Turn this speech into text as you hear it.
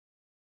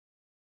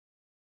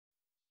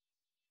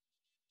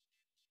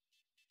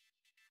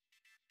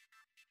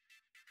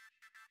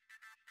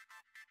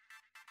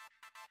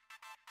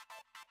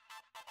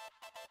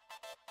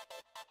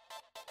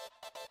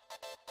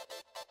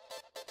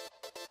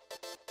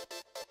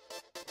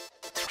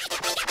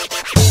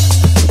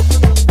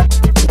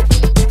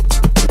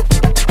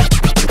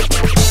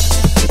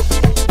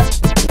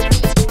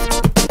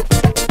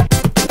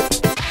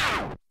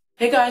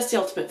Hey guys, the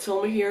Ultimate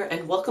Filmer here,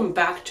 and welcome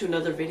back to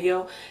another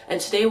video.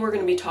 And today we're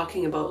going to be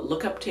talking about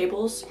lookup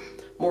tables,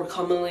 more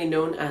commonly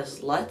known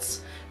as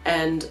LUTs,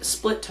 and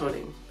split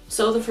toning.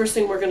 So the first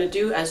thing we're going to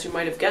do, as you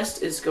might have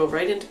guessed, is go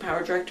right into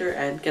PowerDirector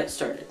and get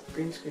started.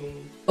 Green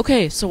screen.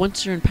 Okay, so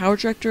once you're in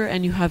PowerDirector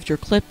and you have your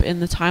clip in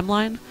the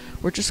timeline,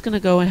 we're just going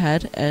to go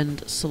ahead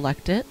and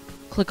select it.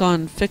 Click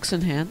on Fix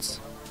Enhance.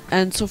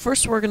 And so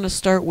first we're going to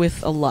start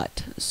with a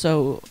LUT.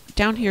 So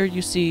down here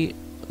you see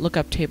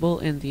lookup table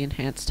in the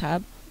Enhance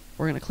tab.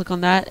 We're going to click on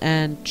that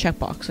and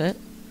checkbox it.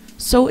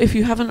 So if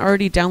you haven't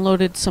already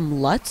downloaded some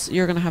LUTs,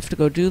 you're going to have to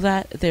go do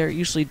that. They're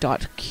usually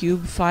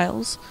 .cube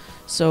files.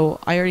 So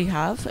I already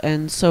have,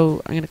 and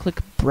so I'm going to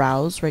click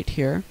Browse right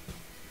here.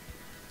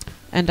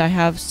 And I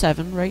have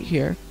 7 right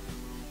here.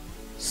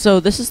 So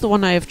this is the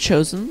one I have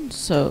chosen,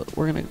 so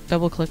we're going to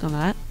double click on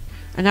that.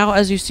 And now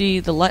as you see,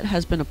 the LUT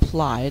has been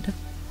applied.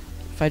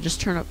 If I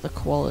just turn up the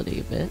quality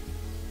a bit.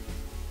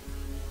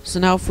 So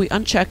now if we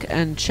uncheck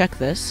and check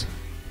this,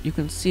 you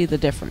can see the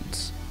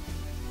difference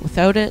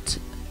without it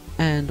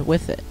and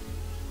with it.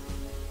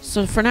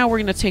 So for now we're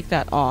going to take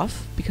that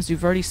off because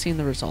you've already seen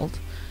the result,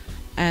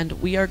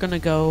 and we are going to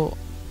go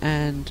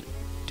and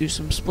do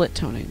some split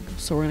toning.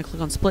 So we're going to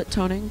click on split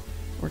toning,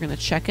 we're going to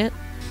check it.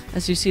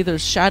 As you see,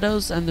 there's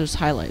shadows and there's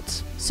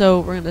highlights.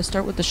 So we're going to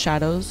start with the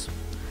shadows,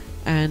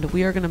 and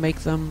we are going to make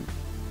them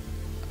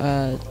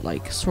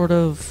like sort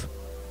of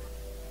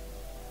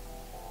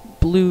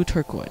blue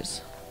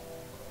turquoise,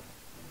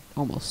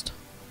 almost.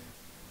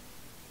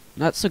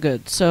 Not so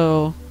good.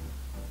 So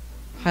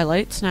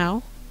highlights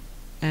now,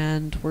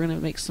 and we're going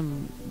to make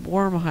some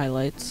warm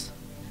highlights.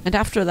 And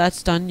after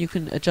that's done, you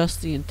can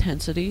adjust the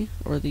intensity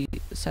or the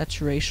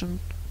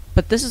saturation.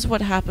 But this is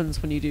what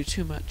happens when you do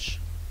too much,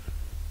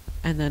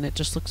 and then it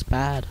just looks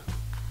bad.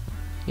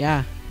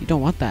 Yeah, you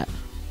don't want that.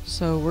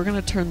 So we're going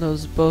to turn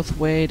those both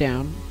way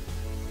down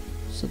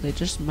so they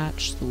just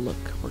match the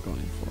look we're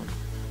going for.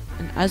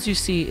 And as you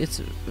see, it's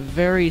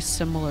very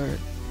similar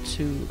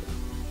to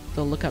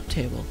the lookup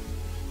table,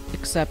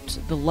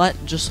 except the LUT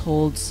just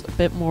holds a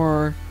bit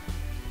more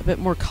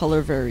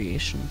color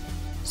variation.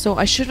 So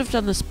I should have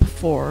done this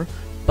before,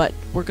 but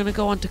we're going to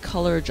go on to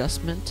color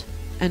adjustment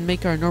and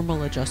make our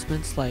normal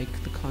adjustments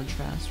like the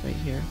contrast right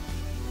here.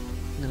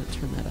 I'm going to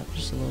turn that up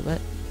just a little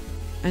bit.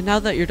 And now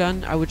that you're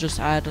done, I would just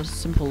add a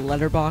simple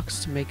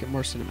letterbox to make it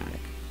more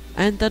cinematic.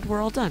 And then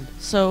we're all done.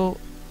 So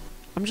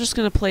I'm just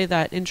going to play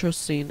that intro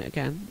scene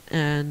again,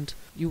 and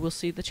you will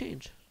see the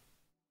change.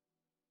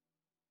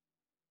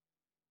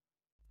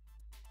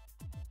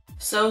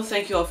 So,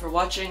 thank you all for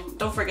watching.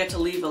 Don't forget to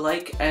leave a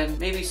like and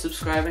maybe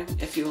subscribing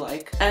if you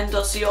like. And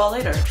I'll see you all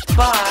later.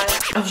 Bye!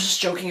 I was just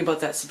joking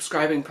about that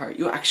subscribing part.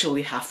 You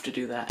actually have to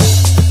do that.